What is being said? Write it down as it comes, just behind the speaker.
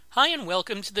Hi and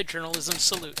welcome to the Journalism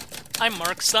Salute. I'm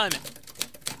Mark Simon.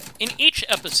 In each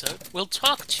episode, we'll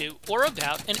talk to or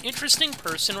about an interesting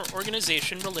person or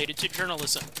organization related to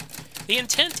journalism. The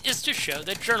intent is to show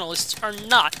that journalists are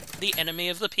not the enemy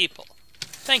of the people.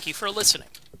 Thank you for listening.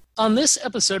 On this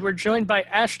episode, we're joined by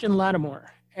Ashton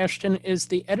Lattimore. Ashton is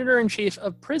the editor-in-chief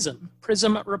of Prism,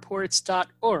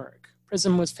 prismreports.org.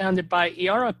 Prism was founded by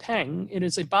Iara Peng. It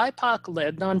is a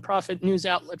BIPOC-led nonprofit news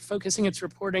outlet focusing its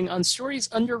reporting on stories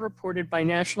underreported by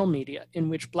national media in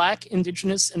which Black,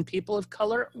 Indigenous, and people of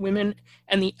color, women,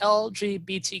 and the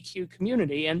LGBTQ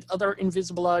community and other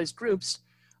invisibilized groups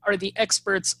are the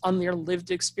experts on their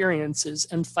lived experiences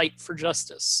and fight for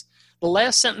justice. The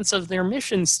last sentence of their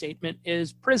mission statement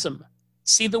is Prism,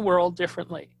 see the world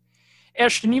differently.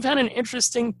 Ashton, you've had an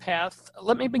interesting path.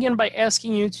 Let me begin by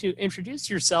asking you to introduce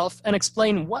yourself and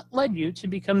explain what led you to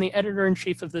become the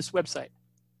editor-in-chief of this website.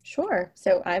 Sure.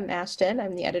 So I'm Ashton.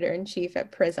 I'm the editor-in-chief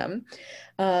at Prism.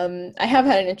 I have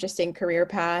had an interesting career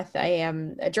path. I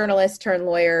am a journalist turned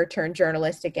lawyer turned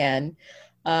journalist again.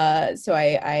 So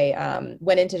I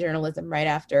went into journalism right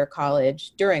after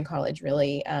college, during college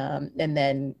really, and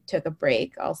then took a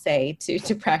break, I'll say,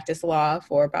 to practice law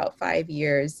for about 5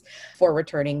 years before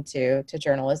returning to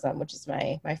journalism, which is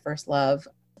my first love.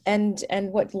 And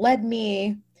what led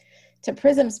me to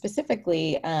Prism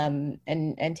specifically,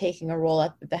 and taking a role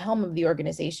at the helm of the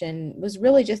organization was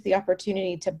really just the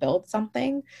opportunity to build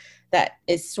something that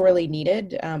is sorely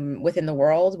needed within the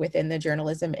world, within the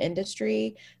journalism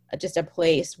industry, just a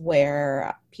place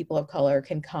where people of color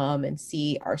can come and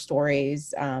see our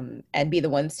stories and be the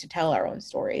ones to tell our own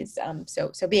stories.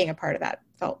 So being a part of that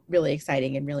felt really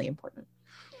exciting and really important.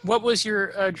 What was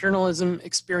your journalism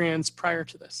experience prior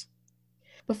to this?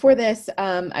 Before this,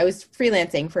 I was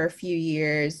freelancing for a few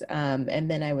years, and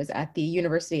then I was at the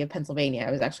University of Pennsylvania.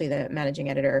 I was actually the managing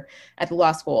editor at the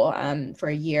law school for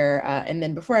a year. And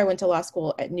then before I went to law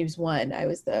school at Newsroom, I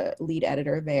was the lead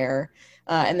editor there.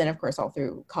 And then, of course, all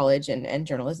through college and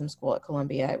journalism school at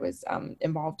Columbia, I was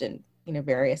involved in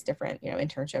various different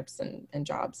internships and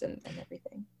jobs and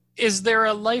everything. Is there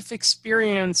a life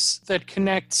experience that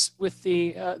connects with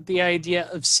the idea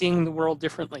of seeing the world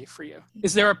differently for you?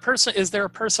 Is there a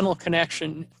personal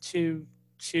connection to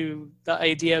the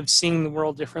idea of seeing the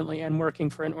world differently and working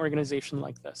for an organization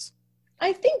like this?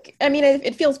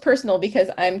 It feels personal because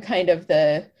I'm kind of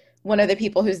one of the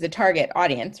people who's the target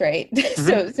audience, right?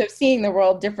 Mm-hmm. So seeing the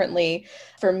world differently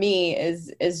for me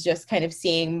is just kind of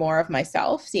seeing more of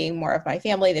myself, seeing more of my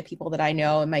family, the people that I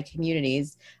know, and my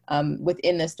communities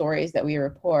within the stories that we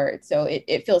report. So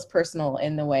it feels personal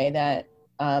in the way that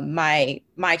my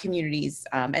communities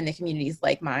and the communities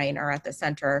like mine are at the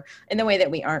center in the way that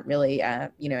we aren't really,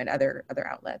 in other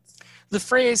outlets. The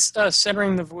phrase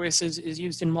centering the voices is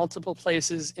used in multiple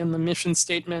places in the mission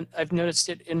statement. I've noticed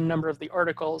it in a number of the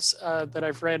articles that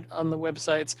I've read on the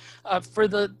websites. For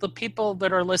the people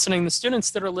that are listening, the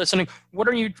students that are listening,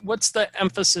 what's the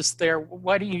emphasis there?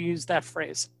 Why do you use that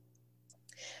phrase?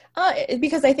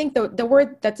 Because I think the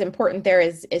word that's important there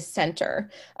is center.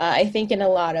 I think in a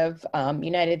lot of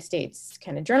United States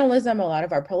kind of journalism, a lot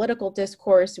of our political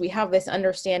discourse, we have this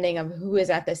understanding of who is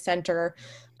at the center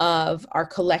of our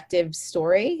collective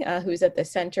story, who's at the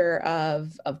center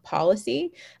of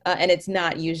policy, and it's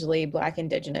not usually Black,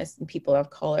 Indigenous, and people of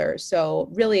color. So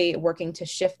really working to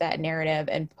shift that narrative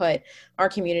and put our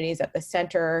communities at the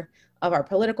center of our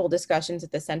political discussions,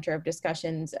 at the center of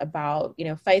discussions about,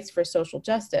 fights for social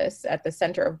justice, at the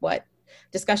center of what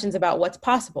discussions about what's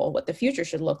possible, what the future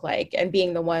should look like, and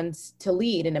being the ones to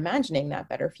lead in imagining that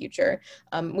better future,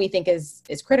 we think is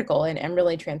critical and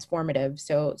really transformative.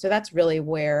 So that's really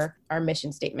where our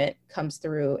mission statement comes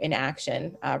through in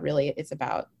action. Really, it's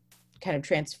about kind of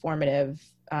transformative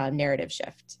narrative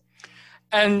shift.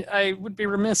 And I would be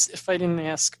remiss if I didn't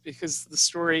ask, because the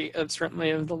story of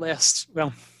certainly of the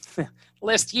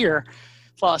last year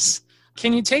plus,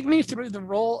 can you take me through the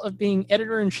role of being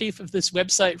editor-in-chief of this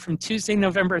website from Tuesday,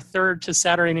 November 3rd to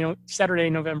Saturday,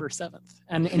 November 7th,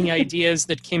 and any ideas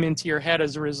that came into your head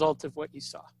as a result of what you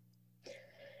saw?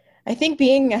 I think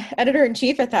being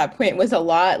editor-in-chief at that point was a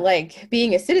lot like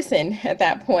being a citizen at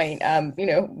that point,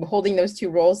 holding those two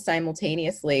roles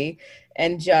simultaneously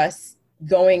and just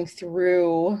going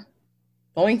through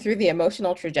the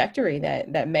emotional trajectory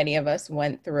that many of us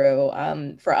went through.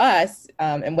 For us,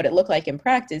 and what it looked like in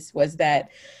practice was that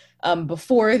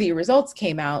before the results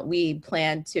came out, we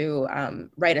planned to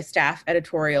write a staff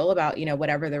editorial about,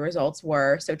 whatever the results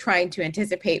were. So trying to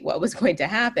anticipate what was going to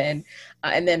happen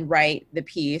and then write the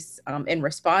piece in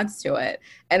response to it.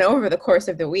 And over the course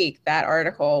of the week, that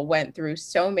article went through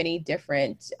so many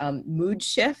different mood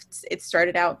shifts. It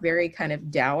started out very kind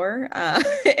of dour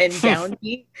and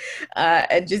downbeat,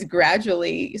 and just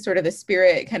gradually sort of the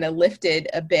spirit kind of lifted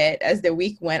a bit as the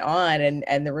week went on,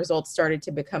 and the results started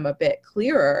to become a bit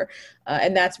clearer.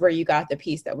 And that's where you got the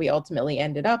piece that we ultimately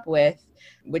ended up with,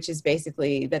 which is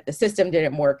basically that the system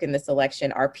didn't work in this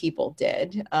election, our people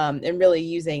did, and really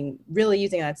using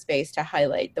that space to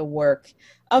highlight the work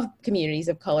of communities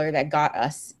of color that got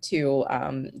us to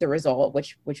the result,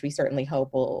 which we certainly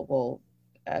hope will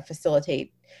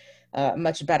facilitate a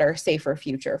much better, safer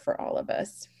future for all of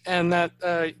us. And that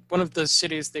one of the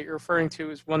cities that you're referring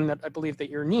to is one that I believe that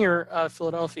you're near,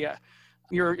 Philadelphia.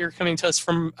 You're coming to us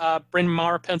from Bryn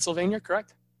Mawr, Pennsylvania,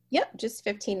 correct? Yep, just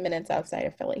 15 minutes outside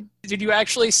of Philly. Did you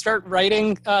actually start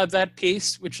writing that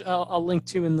piece, which I'll link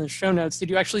to in the show notes? Did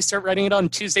you actually start writing it on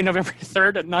Tuesday, November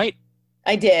 3rd at night?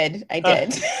 I did.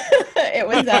 It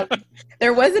was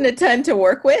there wasn't a ton to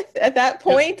work with at that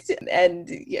point, and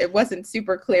it wasn't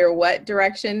super clear what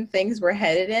direction things were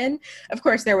headed in. Of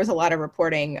course, there was a lot of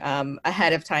reporting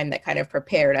ahead of time that kind of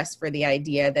prepared us for the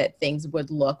idea that things would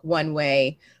look one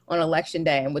way on election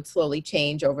day and would slowly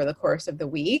change over the course of the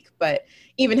week. But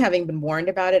even having been warned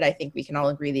about it, I think we can all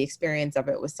agree the experience of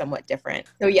it was somewhat different.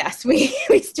 So yes, we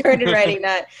started writing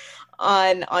that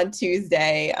on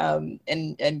Tuesday,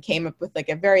 and came up with like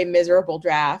a very miserable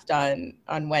draft on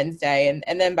Wednesday,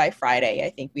 and then by Friday I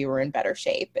think we were in better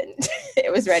shape and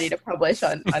it was ready to publish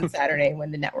on Saturday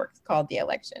when the network called the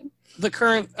election. The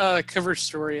current cover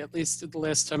story, at least the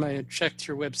last time I had checked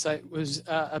your website, was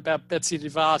about Betsy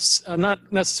DeVos,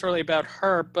 not necessarily about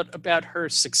her, but about her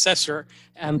successor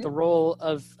and the role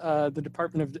of the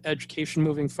Department of Education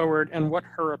moving forward and what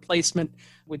her replacement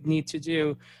would need to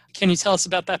do. Can you tell us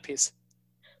about that piece?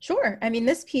 Sure. I mean,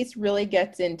 this piece really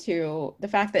gets into the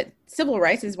fact that civil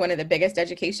rights is one of the biggest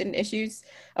education issues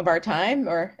of our time,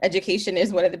 or education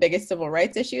is one of the biggest civil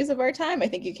rights issues of our time. I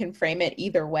think you can frame it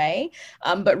either way,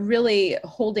 but really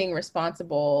holding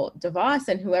responsible DeVos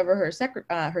and whoever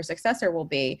her successor will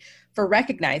be for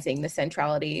recognizing the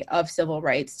centrality of civil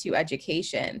rights to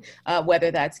education,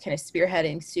 whether that's kind of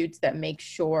spearheading suits that make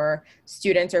sure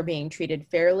students are being treated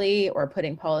fairly, or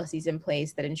putting policies in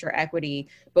place that ensure equity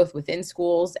both within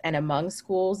schools and among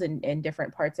schools in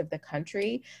different parts of the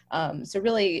country. So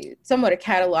really somewhat a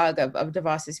catalog of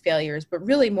DeVos's failures, but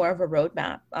really more of a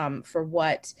roadmap for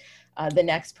what the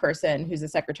next person who's the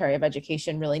Secretary of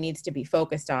Education really needs to be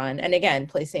focused on. And again,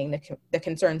 placing the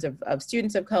concerns of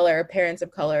students of color, parents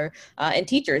of color, and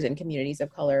teachers in communities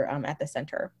of color at the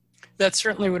center. That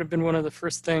certainly would have been one of the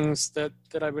first things that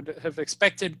I would have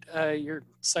expected your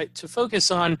site to focus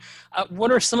on.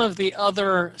 What are some of the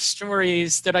other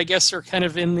stories that I guess are kind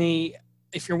of in the,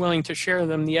 if you're willing to share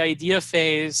them, the idea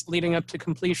phase leading up to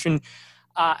completion?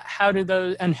 How do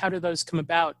those come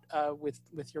about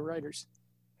with your writers?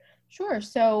 Sure.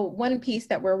 So one piece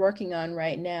that we're working on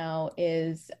right now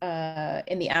is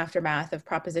in the aftermath of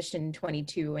Proposition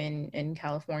 22 in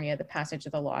California, the passage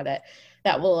of the law that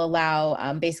will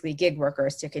allow basically gig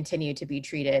workers to continue to be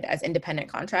treated as independent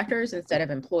contractors instead of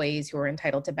employees who are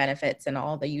entitled to benefits and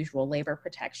all the usual labor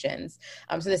protections.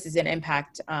 So this is an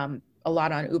impact a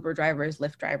lot on Uber drivers,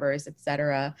 Lyft drivers, et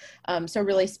cetera. So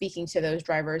really speaking to those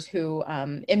drivers who,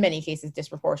 in many cases,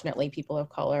 disproportionately people of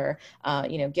color,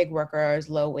 gig workers,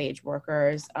 low wage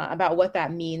workers, about what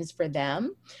that means for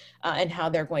them and how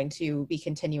they're going to be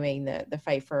continuing the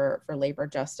fight for labor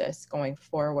justice going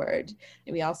forward.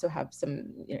 And we also have some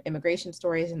immigration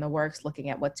stories in the works looking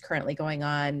at what's currently going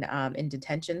on in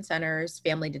detention centers,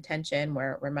 family detention,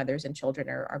 where mothers and children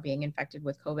are being infected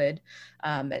with COVID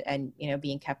and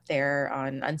being kept there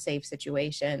on unsafe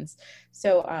situations.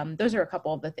 So those are a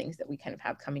couple of the things that we kind of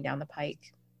have coming down the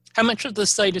pike. How much of the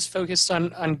site is focused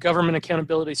on government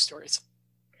accountability stories?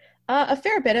 A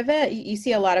fair bit of it. You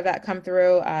see a lot of that come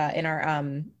through in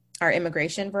our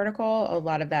immigration vertical. A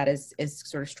lot of that is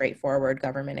sort of straightforward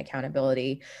government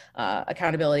accountability,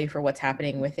 accountability for what's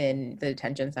happening within the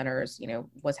detention centers,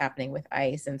 what's happening with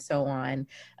ICE and so on.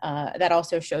 That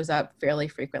also shows up fairly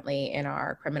frequently in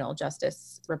our criminal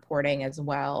justice reporting as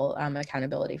well,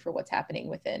 accountability for what's happening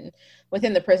within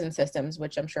the prison systems,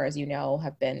 which I'm sure, as you know,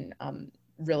 have been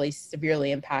really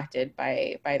severely impacted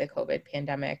by the COVID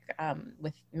pandemic,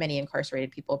 with many incarcerated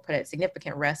people put at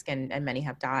significant risk, and many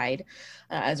have died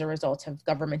as a result of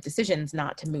government decisions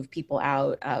not to move people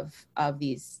out of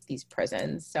these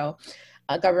prisons. So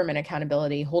government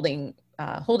accountability, holding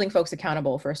holding folks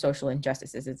accountable for social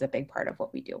injustices is a big part of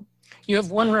what we do. You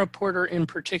have one reporter in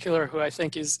particular who I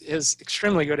think is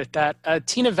extremely good at that.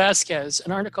 Tina Vasquez,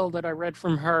 an article that I read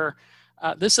from her.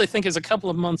 This, I think, is a couple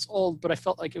of months old, but I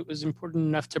felt like it was important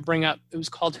enough to bring up. It was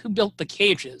called Who Built the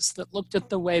Cages, that looked at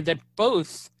the way that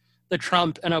both the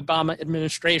Trump and Obama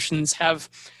administrations have,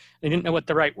 I didn't know what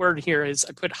the right word here is,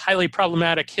 I put highly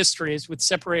problematic histories with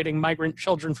separating migrant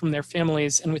children from their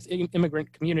families and with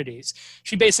immigrant communities.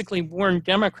 She basically warned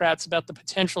Democrats about the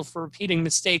potential for repeating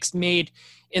mistakes made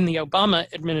in the Obama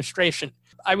administration.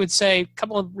 I would say a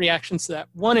couple of reactions to that.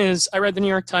 One is, I read the New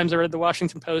York Times, I read the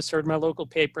Washington Post, I read my local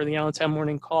paper, the Allentown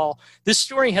Morning Call. This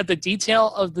story had the detail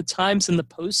of the Times and the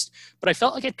Post, but I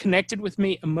felt like it connected with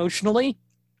me emotionally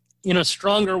in a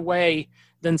stronger way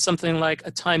than something like a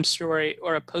Times story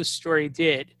or a Post story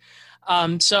did.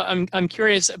 So I'm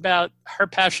curious about her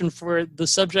passion for the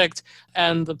subject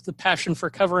and the passion for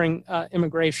covering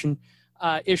immigration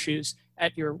issues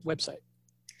at your website.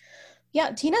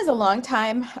 Yeah, Tina's a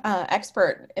longtime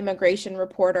expert immigration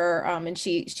reporter, and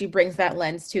she brings that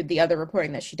lens to the other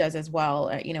reporting that she does as well,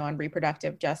 on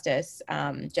reproductive justice,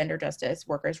 gender justice,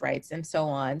 workers' rights, and so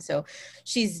on. So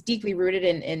she's deeply rooted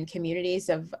in communities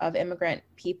of immigrant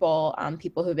people,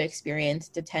 people who've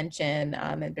experienced detention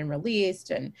and been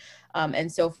released, and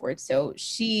so forth. So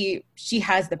she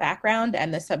has the background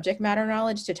and the subject matter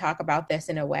knowledge to talk about this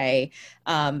in a way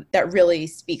that really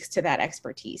speaks to that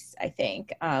expertise, I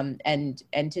think, and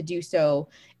to do so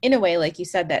in a way, like you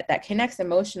said, that connects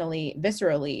emotionally,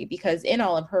 viscerally, because in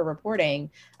all of her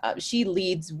reporting, she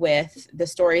leads with the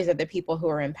stories of the people who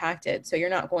are impacted. So you're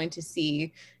not going to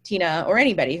see Tina or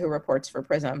anybody who reports for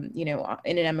Prism, in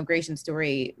an immigration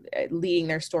story, leading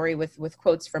their story with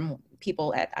quotes from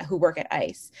people who work at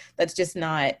ICE. That's just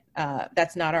not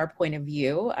that's not our point of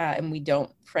view, and we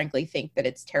don't, frankly, think that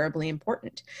it's terribly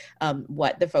important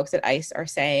what the folks at ICE are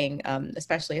saying,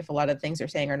 especially if a lot of things they're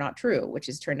saying are not true, which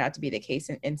has turned out to be the case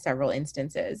in several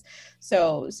instances.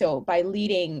 So by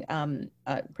leading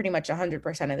pretty much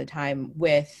 100% of the time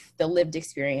with the lived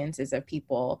experiences of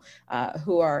people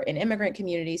who are in immigrant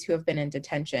communities who have been in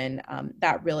detention,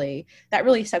 that really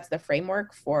sets the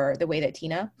framework for the way that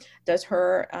Tina does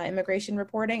her immigration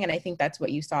reporting. And I think that's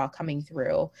what you saw coming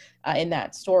through in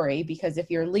that story, because if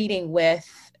you're leading with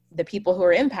the people who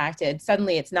are impacted,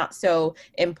 suddenly it's not so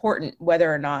important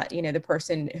whether or not, the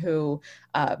person who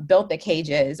built the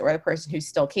cages or the person who's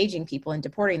still caging people and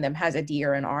deporting them has a D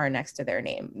or an R next to their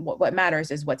name. What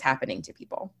matters is what's happening to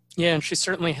people. Yeah, and she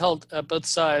certainly held both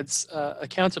sides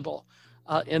accountable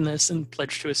in this and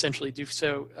pledged to essentially do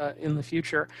so in the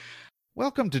future.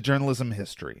 Welcome to Journalism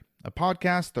History, a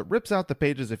podcast that rips out the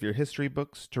pages of your history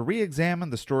books to re-examine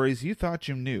the stories you thought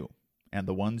you knew and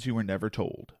the ones you were never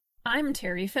told. I'm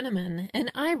Terry Finneman, and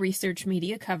I research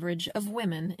media coverage of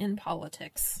women in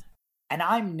politics. And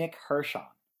I'm Nick Hirschon,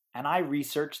 and I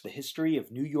research the history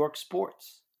of New York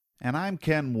sports. And I'm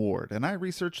Ken Ward, and I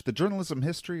research the journalism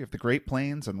history of the Great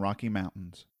Plains and Rocky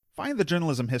Mountains. Find the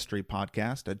Journalism History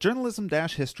podcast at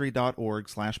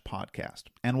journalism-history.org/podcast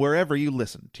and wherever you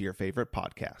listen to your favorite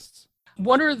podcasts.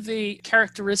 What are the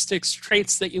characteristics,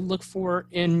 traits that you look for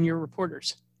in your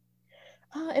reporters?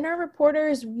 In our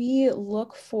reporters, we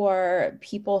look for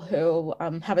people who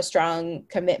have a strong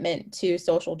commitment to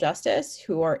social justice,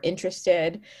 who are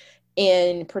interested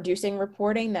in producing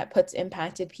reporting that puts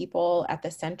impacted people at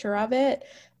the center of it.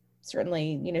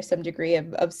 Certainly, some degree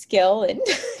of skill and,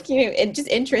 and just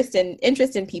interest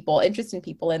in people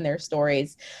in their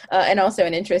stories, and also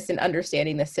an interest in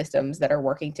understanding the systems that are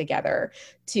working together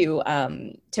to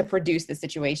produce the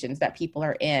situations that people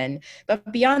are in.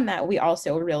 But beyond that, we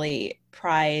also really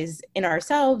prize in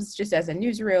ourselves, just as a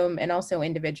newsroom and also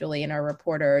individually in our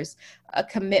reporters, a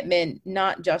commitment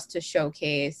not just to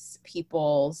showcase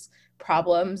people's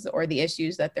problems or the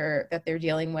issues that they're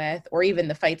dealing with, or even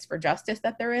the fights for justice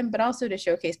that they're in, but also to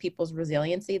showcase people's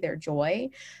resiliency, their joy,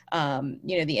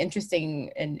 the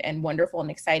interesting and wonderful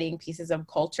and exciting pieces of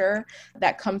culture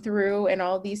that come through in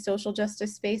all these social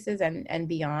justice spaces and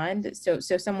beyond. So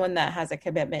someone that has a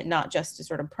commitment not just to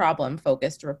sort of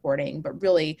problem-focused reporting, but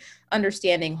really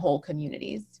understanding whole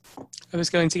communities. I was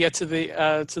going to get to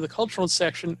the cultural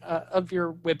section of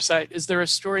your website. Is there a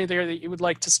story there that you would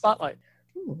like to spotlight?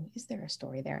 Is there a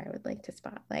story there I would like to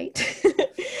spotlight?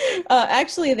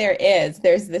 Actually, there is.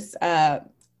 There's this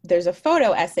there's a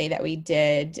photo essay that we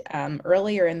did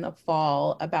earlier in the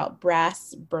fall about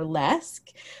brass burlesque,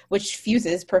 which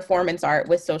fuses performance art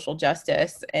with social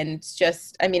justice. And it's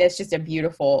just a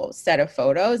beautiful set of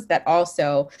photos that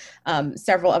also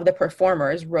several of the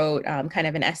performers wrote kind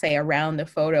of an essay around the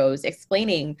photos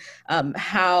explaining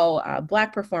how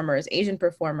Black performers, Asian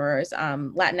performers,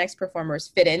 Latinx performers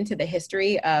fit into the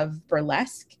history of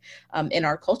burlesque in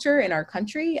our culture, in our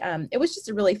country. It was just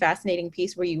a really fascinating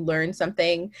piece where you learn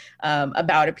something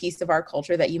about a piece of our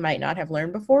culture that you might not have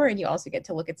learned before. And you also get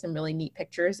to look at some really neat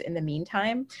pictures in the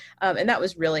meantime. And that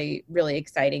was really, really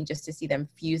exciting just to see them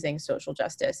fusing social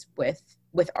justice with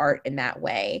art in that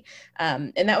way.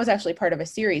 And that was actually part of a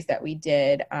series that we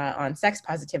did on sex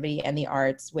positivity and the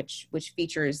arts, which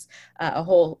features a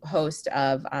whole host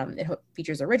of, it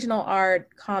features original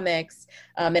art, comics,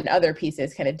 and other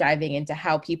pieces kind of diving into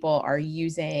how people are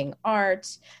using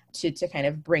art to kind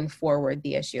of bring forward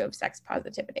the issue of sex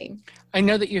positivity. I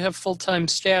know that you have full-time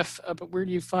staff, but where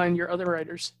do you find your other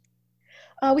writers?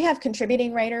 We have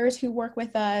contributing writers who work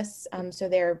with us. So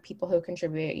they're people who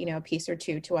contribute, a piece or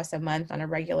two to us a month on a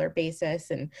regular basis.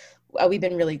 And we've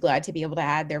been really glad to be able to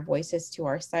add their voices to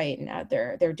our site and add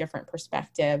their different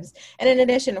perspectives. And in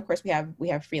addition, of course, we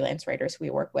have freelance writers who we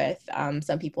work with.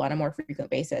 Some people on a more frequent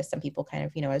basis, some people kind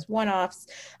of, as one-offs,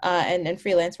 and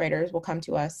freelance writers will come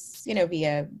to us,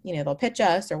 via, they'll pitch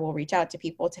us or we'll reach out to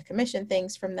people to commission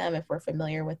things from them if we're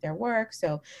familiar with their work.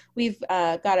 So we've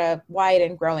got a wide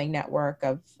and growing network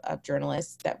of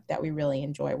journalists that we really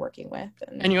enjoy working with.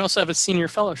 And you also have a senior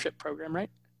fellowship program, right?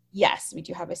 Yes, we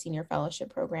do have a senior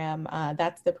fellowship program.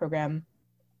 That's the program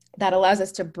that allows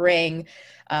us to bring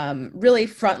really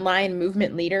frontline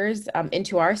movement leaders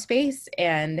into our space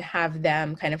and have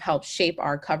them kind of help shape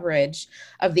our coverage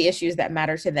of the issues that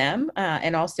matter to them,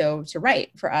 and also to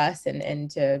write for us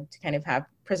and to kind of have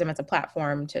Prism as a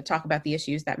platform to talk about the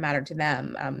issues that matter to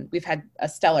them. We've had a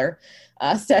stellar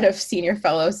set of senior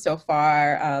fellows so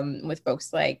far, with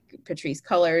folks like Patrice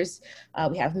Cullors.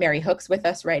 We have Mary Hooks with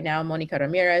us right now. Monica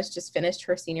Ramirez just finished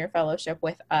her senior fellowship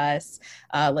with us.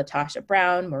 Latasha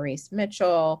Brown, Maurice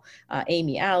Mitchell,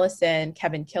 Amy Allison,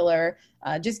 Kevin Killer.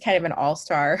 Just kind of an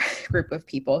all-star group of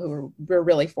people who we're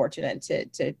really fortunate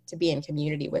to be in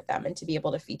community with them and to be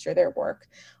able to feature their work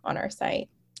on our site.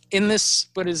 In this,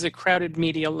 what is a crowded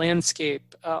media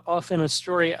landscape, often a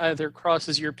story either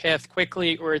crosses your path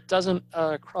quickly or it doesn't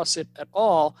cross it at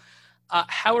all.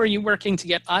 How are you working to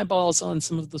get eyeballs on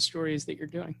some of the stories that you're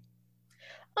doing?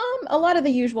 A lot of the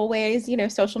usual ways,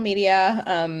 social media,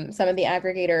 some of the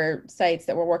aggregator sites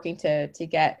that we're working to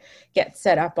get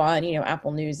set up on,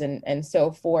 Apple News and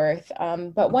so forth.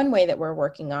 But one way that we're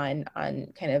working on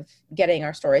kind of getting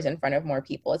our stories in front of more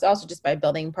people is also just by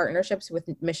building partnerships with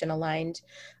mission-aligned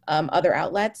other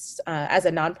outlets. As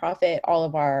a nonprofit, all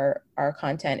of our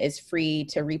content is free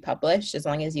to republish as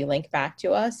long as you link back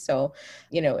to us. So,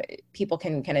 people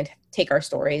can kind of take our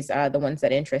stories, the ones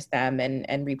that interest them,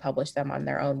 and republish them on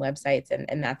their own websites.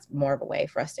 And that's more of a way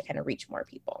for us to kind of reach more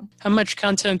people. How much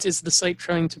content is the site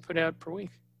trying to put out per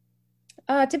week?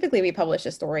 Typically, we publish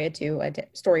a story or two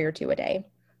a day.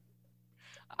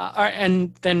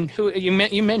 And then who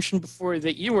you mentioned before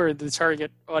that you were the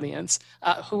target audience.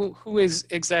 Who is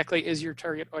your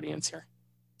target audience here?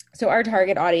 So our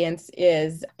target audience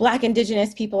is Black,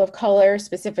 Indigenous, people of color,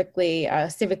 specifically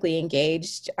civically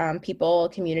engaged people,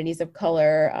 communities of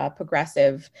color,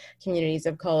 progressive communities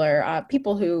of color,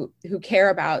 people who care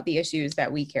about the issues that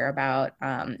we care about,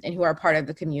 and who are part of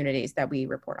the communities that we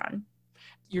report on.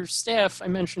 Your staff, I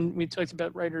mentioned, we talked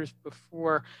about writers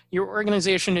before. Your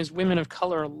organization is Women of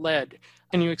Color led.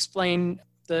 Can you explain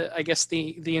the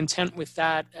intent with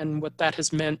that and what that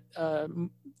has meant to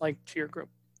your group?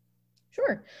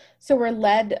 Sure. So we're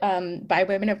led by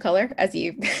women of color, as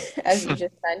you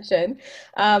just mentioned,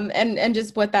 and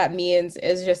just what that means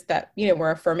is just that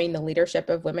we're affirming the leadership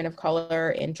of women of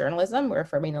color in journalism. We're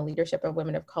affirming the leadership of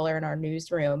women of color in our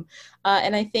newsroom,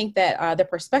 and I think that the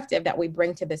perspective that we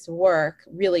bring to this work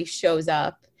really shows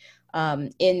up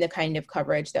in the kind of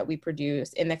coverage that we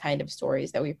produce, in the kind of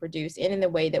stories that we produce, and in the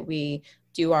way that we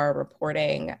do our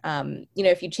reporting.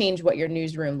 If you change what your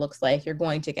newsroom looks like, you're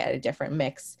going to get a different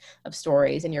mix of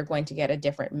stories, and you're going to get a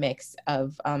different mix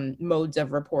of modes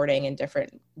of reporting and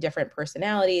different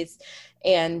personalities.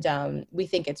 And we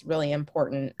think it's really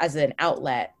important as an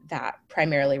outlet that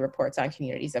primarily reports on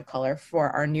communities of color for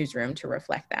our newsroom to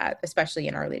reflect that, especially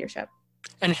in our leadership.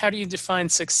 And how do you define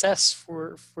success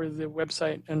for the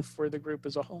website and for the group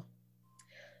as a whole?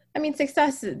 I mean,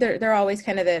 success, they're always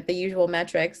kind of the usual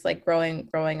metrics, like growing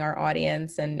our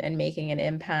audience and making an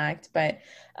impact. But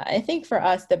I think for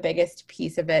us, the biggest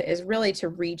piece of it is really to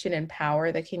reach and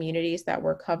empower the communities that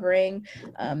we're covering.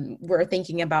 We're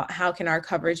thinking about how can our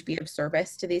coverage be of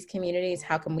service to these communities?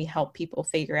 How can we help people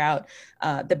figure out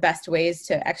the best ways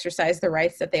to exercise the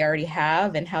rights that they already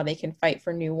have and how they can fight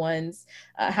for new ones?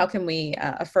 How can we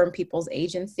affirm people's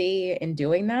agency in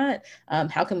doing that?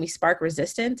 How can we spark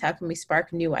resistance? How can we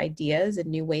spark new ideas and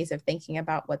new ways of thinking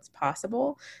about what's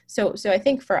possible? So I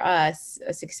think for us,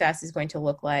 a success is going to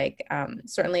look like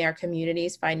certainly our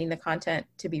communities finding the content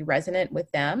to be resonant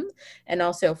with them, and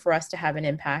also for us to have an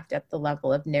impact at the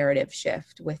level of narrative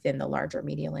shift within the larger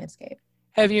media landscape.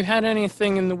 Have you had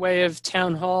anything in the way of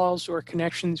town halls or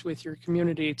connections with your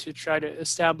community to try to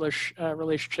establish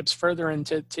relationships further and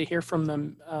to hear from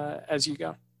them as you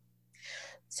go?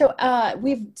 So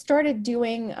we've started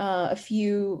doing a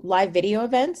few live video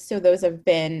events. So those have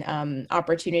been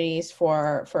opportunities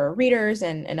for readers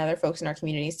and other folks in our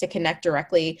communities to connect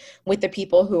directly with the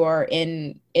people who are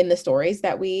in the stories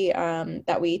that we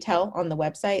tell on the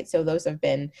website. So those have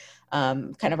been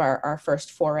kind of our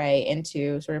first foray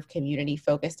into sort of community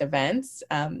focused events.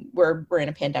 We're in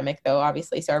a pandemic though,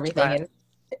 obviously, so everything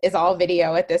is all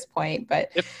video at this point.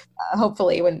 But Yep.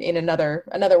 Hopefully, when in another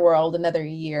world, another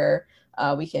year,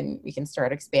 we can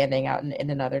start expanding out in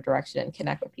another direction and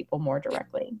connect with people more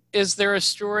directly. Is there a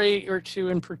story or two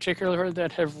in particular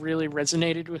that have really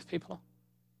resonated with people?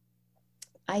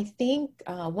 I think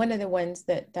one of the ones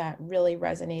that really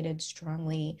resonated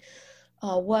strongly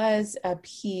was a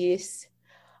piece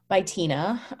by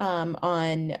Tina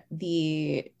on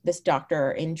this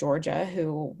doctor in Georgia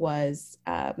who was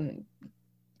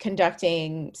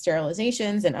conducting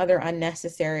sterilizations and other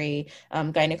unnecessary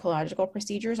gynecological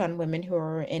procedures on women who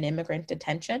are in immigrant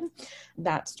detention.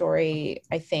 That story,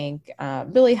 I think,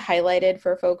 really highlighted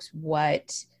for folks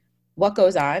what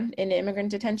goes on in immigrant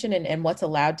detention and what's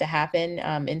allowed to happen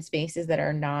in spaces that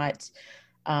are not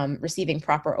receiving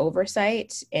proper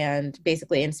oversight, and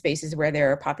basically in spaces where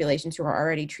there are populations who are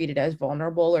already treated as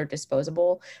vulnerable or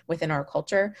disposable within our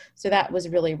culture. So that was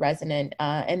really resonant.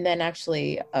 And then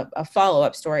actually a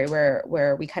follow-up story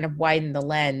where we kind of widened the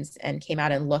lens and came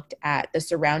out and looked at the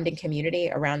surrounding community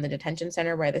around the detention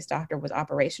center where this doctor was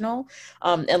operational,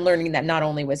 and learning that not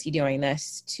only was he doing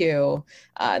this to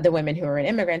the women who were in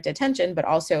immigrant detention, but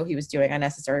also he was doing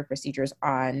unnecessary procedures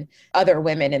on other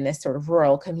women in this sort of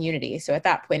rural community. So at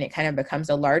that point, it kind of becomes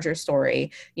a larger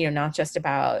story, not just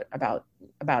about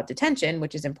detention,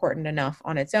 which is important enough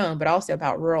on its own, but also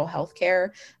about rural healthcare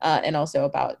and also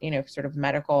about, sort of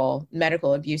medical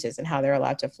abuses and how they're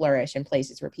allowed to flourish in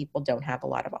places where people don't have a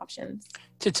lot of options.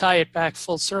 To tie it back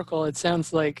full circle, it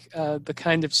sounds like the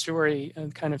kind of story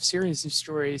and kind of series of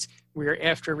stories where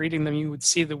after reading them, you would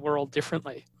see the world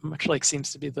differently, much like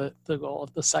seems to be the goal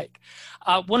of the site.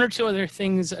 One or two other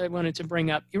things I wanted to bring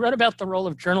up. You wrote about the role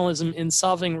of journalism in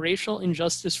solving racial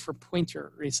injustice for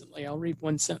Poynter recently. I'll read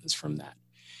one sentence from that.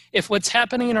 If what's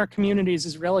happening in our communities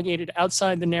is relegated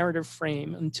outside the narrative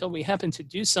frame until we happen to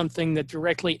do something that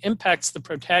directly impacts the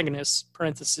protagonists,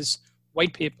 parentheses,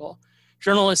 white people,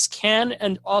 journalists can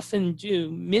and often do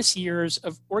miss years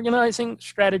of organizing,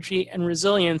 strategy, and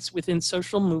resilience within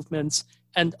social movements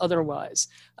and otherwise.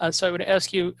 So I would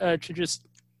ask you to just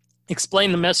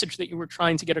explain the message that you were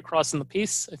trying to get across in the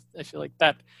piece. I feel like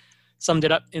that summed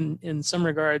it up in some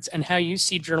regards, and how you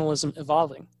see journalism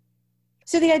evolving.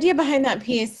 So the idea behind that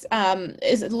piece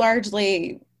is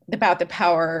largely about the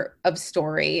power of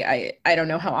story. I don't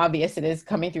know how obvious it is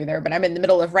coming through there, but I'm in the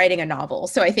middle of writing a novel.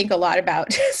 So I think a lot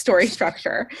about story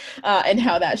structure and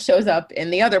how that shows up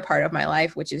in the other part of my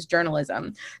life, which is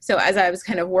journalism. So as I was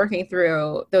kind of working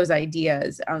through those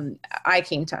ideas, I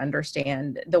came to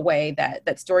understand the way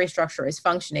that story structure is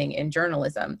functioning in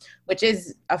journalism, which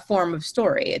is a form of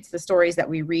story. It's the stories that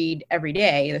we read every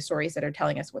day, the stories that are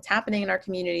telling us what's happening in our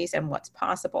communities and what's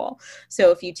possible.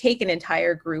 So if you take an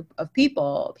entire group of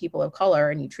people of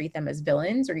color, and you treat them as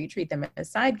villains or you treat them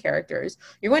as side characters,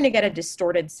 you're going to get a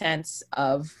distorted sense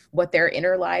of what their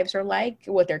inner lives are like,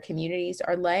 what their communities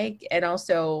are like, and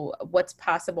also what's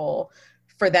possible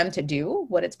for them to do,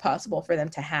 what it's possible for them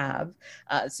to have.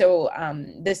 So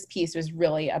this piece was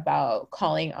really about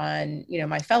calling on,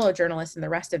 my fellow journalists and the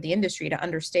rest of the industry to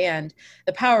understand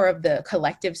the power of the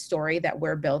collective story that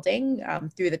we're building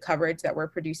through the coverage that we're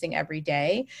producing every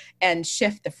day, and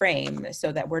shift the frame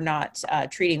so that we're not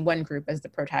treating one group as the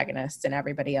protagonists and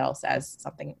everybody else as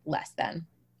something less than.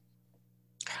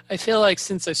 I feel like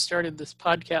since I started this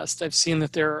podcast, I've seen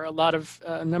that there are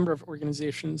a number of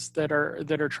organizations that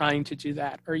are trying to do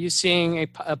that. Are you seeing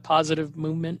a positive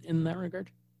movement in that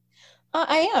regard?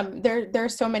 I am.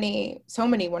 There's so many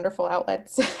wonderful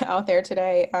outlets out there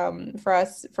today for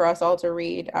us all to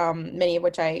read, many of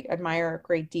which I admire a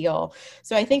great deal.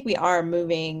 So I think we are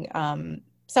moving.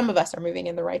 Some of us are moving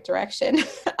in the right direction,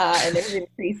 and there's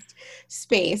increased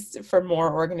space for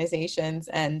more organizations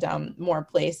and more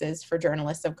places for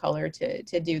journalists of color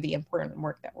to do the important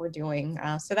work that we're doing.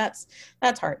 So that's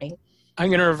heartening. I'm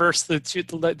going to reverse the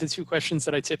two questions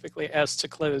that I typically ask to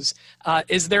close.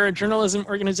 Is there a journalism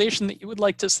organization that you would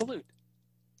like to salute?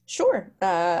 Sure.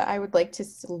 I would like to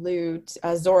salute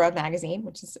Zora magazine,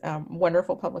 which is a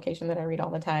wonderful publication that I read all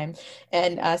the time,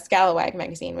 and Scalawag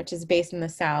magazine, which is based in the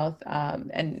South,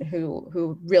 and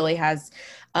who really has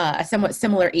a somewhat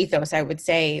similar ethos, I would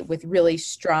say, with really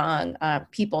strong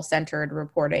people-centered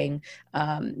reporting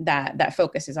that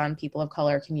focuses on people of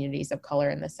color, communities of color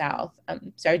in the South.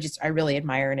 So I really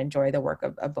admire and enjoy the work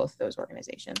of both of those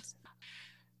organizations.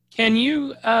 Can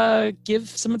you give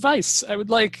some advice? I would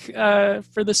like,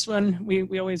 for this one,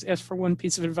 we always ask for one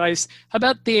piece of advice. How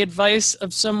about the advice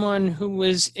of someone who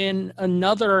was in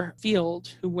another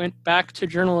field who went back to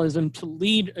journalism to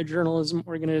lead a journalism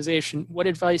organization? What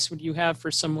advice would you have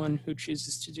for someone who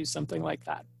chooses to do something like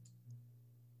that?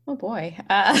 Oh boy.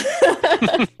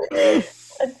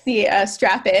 Let's see,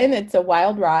 strap in. It's a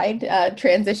wild ride,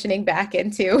 transitioning back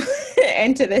into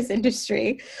into this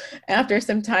industry after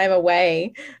some time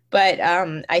away. But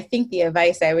I think the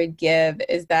advice I would give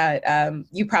is that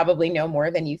you probably know more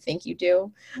than you think you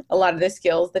do. A lot of the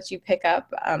skills that you pick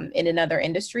up in another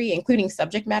industry, including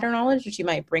subject matter knowledge, which you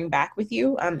might bring back with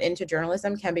you into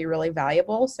journalism, can be really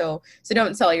valuable. So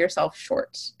don't sell yourself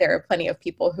short. There are plenty of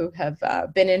people who have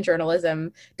been in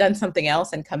journalism, done something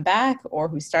else and come back, or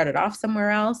who started off somewhere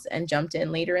else and jumped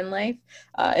in later in life.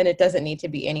 And it doesn't need to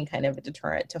be any kind of a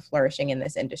deterrent to flourishing in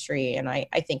this industry, and I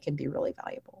think can be really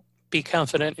valuable. Be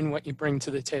confident in what you bring to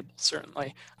the table,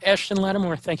 certainly. Ashton,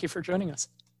 Lattimore, thank you for joining us.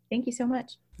 Thank you so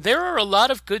much. There are a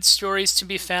lot of good stories to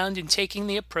be found in taking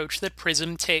the approach that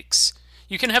Prism takes.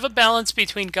 You can have a balance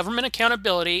between government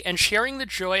accountability and sharing the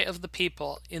joy of the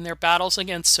people in their battles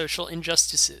against social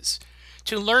injustices.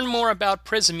 To learn more about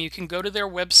Prism, you can go to their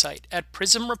website at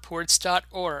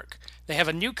prismreports.org. They have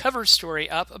a new cover story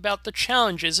up about the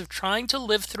challenges of trying to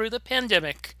live through the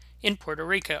pandemic in Puerto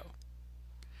Rico.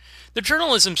 The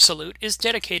Journalism Salute is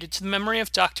dedicated to the memory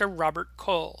of Dr. Robert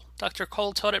Cole. Dr.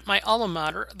 Cole taught at my alma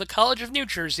mater, the College of New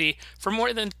Jersey, for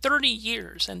more than 30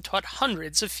 years and taught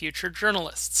hundreds of future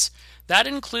journalists. That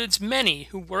includes many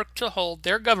who work to hold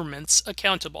their governments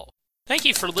accountable. Thank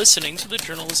you for listening to the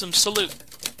Journalism Salute.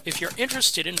 If you're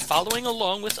interested in following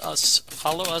along with us,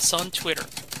 follow us on Twitter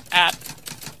at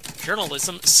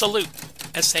Journalism Salute,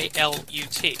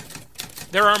 SALUT.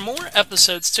 There are more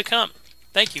episodes to come.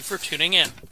 Thank you for tuning in.